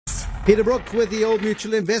Peter Brook with the Old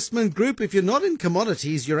Mutual Investment Group. If you're not in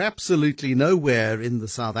commodities, you're absolutely nowhere in the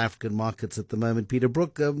South African markets at the moment, Peter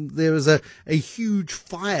Brook. There is a huge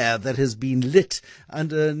fire that has been lit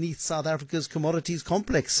underneath South Africa's commodities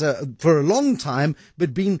complex for a long time,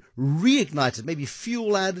 but been reignited, maybe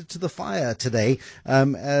fuel added to the fire today,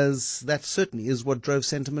 as that certainly is what drove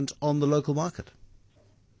sentiment on the local market.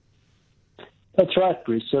 That's right,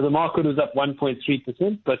 Bruce. So the market was up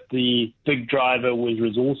 1.3%, but the big driver was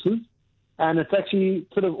resources. And it's actually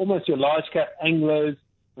sort of almost your large cap Anglos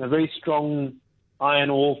and a very strong iron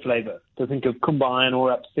ore flavor. So think of Kumba iron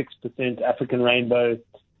ore up 6%, African Rainbow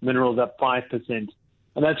Minerals up 5%. And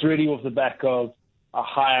that's really off the back of a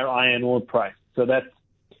higher iron ore price. So that's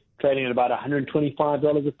trading at about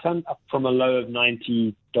 $125 a ton, up from a low of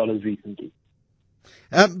 $90 recently.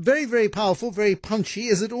 Very, very powerful, very punchy.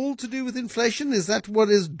 Is it all to do with inflation? Is that what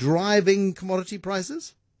is driving commodity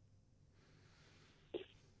prices?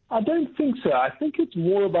 I don't think so. I think it's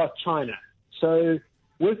more about China. So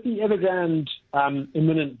with the Evergrande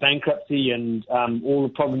imminent bankruptcy and all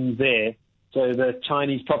the problems there, so the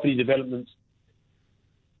Chinese property development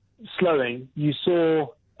slowing, you saw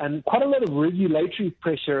and quite a lot of regulatory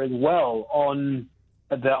pressure as well on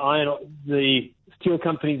the steel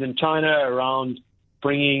companies in China around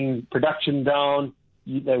bringing production down.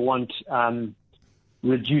 They want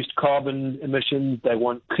reduced carbon emissions. They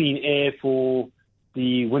want clean air for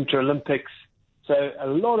the Winter Olympics. So a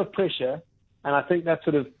lot of pressure. And I think that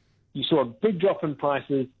you saw a big drop in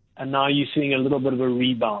prices, and now you're seeing a little bit of a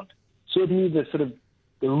rebound. Certainly the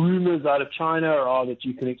rumors out of China are that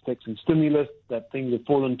you can expect some stimulus, that things have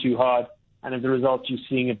fallen too hard, and as a result, you're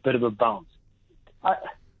seeing a bit of a bounce.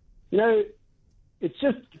 It's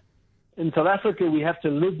just, in South Africa, we have to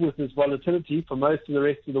live with this volatility. For most of the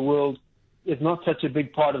rest of the world, it's not such a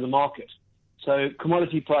big part of the market. So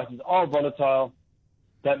commodity prices are volatile.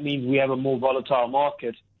 That means we have a more volatile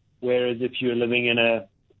market, whereas if you're living in a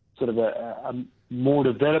more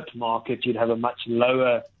developed market, you'd have a much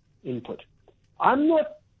lower input. I'm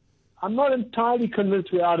not entirely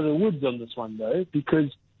convinced we're out of the woods on this one, though,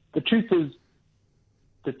 because the truth is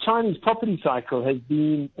the Chinese property cycle has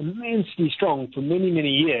been immensely strong for many,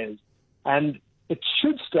 many years, and it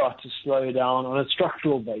should start to slow down on a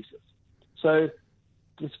structural basis. So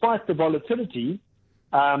despite the volatility,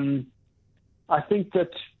 I think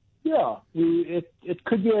that, it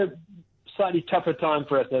could be a slightly tougher time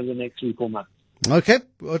for us over the next 3-4 months. Okay,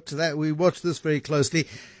 we watch this very closely.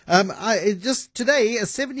 Just today, a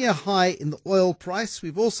 7-year high in the oil price.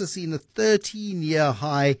 We've also seen a 13-year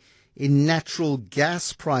high in natural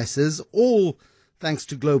gas prices, all thanks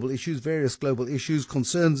to global issues, various global issues,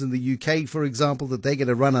 concerns in the UK, for example, that they're going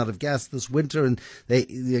to run out of gas this winter, and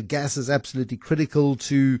the gas is absolutely critical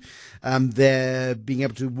to their being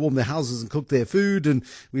able to warm their houses and cook their food. And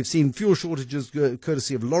we've seen fuel shortages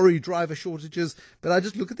courtesy of lorry driver shortages. But I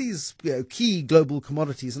just look at these key global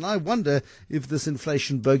commodities, and I wonder if this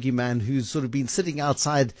inflation bogeyman who's sort of been sitting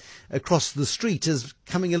outside across the street is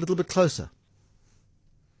coming a little bit closer.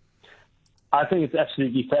 I think it's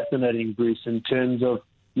absolutely fascinating, Bruce, in terms of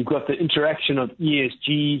you've got the interaction of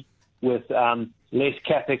ESG with less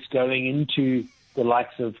capex going into the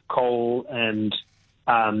likes of coal and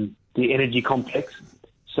the energy complex.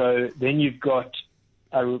 So then you've got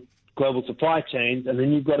global supply chains, and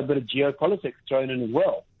then you've got a bit of geopolitics thrown in as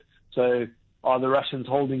well. So are the Russians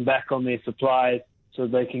holding back on their supplies so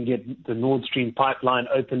they can get the Nord Stream pipeline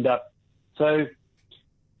opened up? So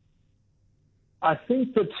I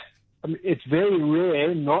think that it's very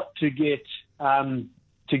rare not to get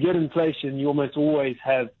inflation. You almost always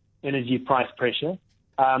have energy price pressure.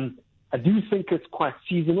 I do think it's quite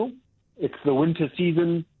seasonal. It's the winter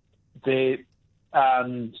season. The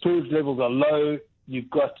storage levels are low. You've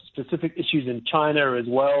got specific issues in China as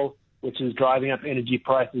well, which is driving up energy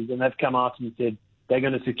prices, and they've come out and said they're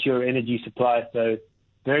going to secure energy supply. So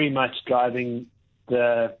very much driving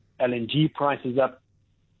the LNG prices up.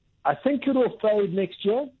 I think it'll fade next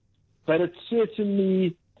year, but it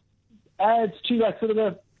certainly adds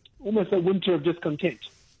to almost a winter of discontent.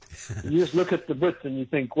 You just look at the Brits and you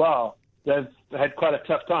think, wow, they've had quite a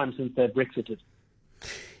tough time since they've Brexited.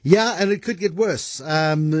 Yeah, and it could get worse,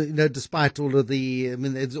 despite all of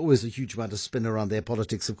there's always a huge amount of spin around their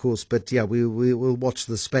politics, of course, but yeah, we will watch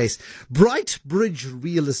the space. Bright Bridge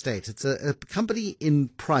Real Estate. It's a company in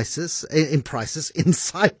Cyprus,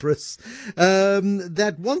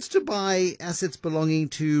 that wants to buy assets belonging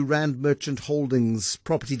to Rand Merchant Holdings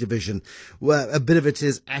property division. Well, a bit of it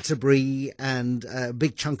is Atterbury and a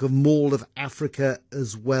big chunk of Mall of Africa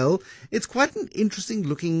as well. It's quite an interesting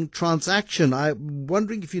looking transaction. I'm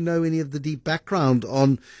wondering if if you know any of the deep background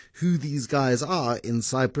on who these guys are in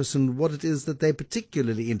Cyprus and what it is that they're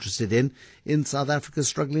particularly interested in South Africa's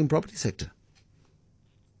struggling property sector.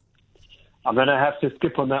 I'm going to have to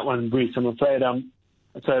skip on that one, Bruce. I'm afraid.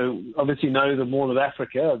 So obviously know the Mall of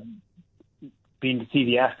Africa. I've been to see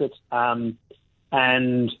the asset.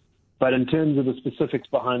 But in terms of the specifics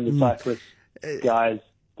behind the Cyprus guys,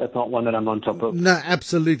 that's not one that I'm on top of. No,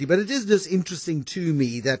 absolutely. But it is just interesting to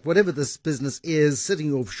me that whatever this business is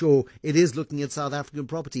sitting offshore, it is looking at South African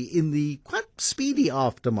property in the quite speedy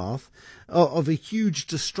aftermath of a huge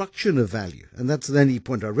destruction of value. And that's the only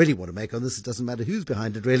point I really want to make on this. It doesn't matter who's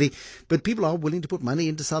behind it, really. But people are willing to put money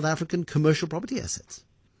into South African commercial property assets.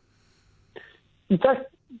 In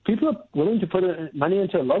fact, people are willing to put money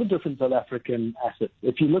into a lot of different South African assets.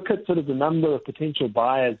 If you look at sort of the number of potential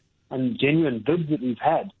buyers and genuine bids that we've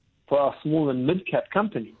had for our small and mid-cap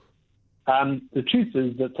companies, the truth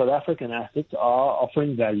is that South African assets are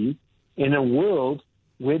offering value in a world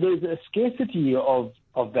where there's a scarcity of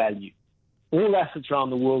value. All assets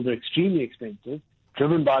around the world are extremely expensive,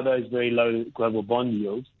 driven by those very low global bond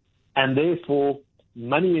yields, and therefore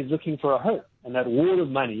money is looking for a home. And that wall of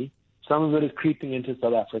money, some of it is creeping into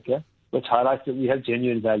South Africa, which highlights that we have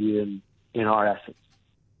genuine value in our assets.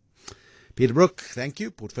 Peter Brook, thank you,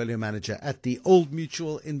 Portfolio Manager at the Old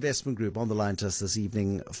Mutual Investment Group, on the line to us this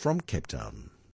evening from Cape Town.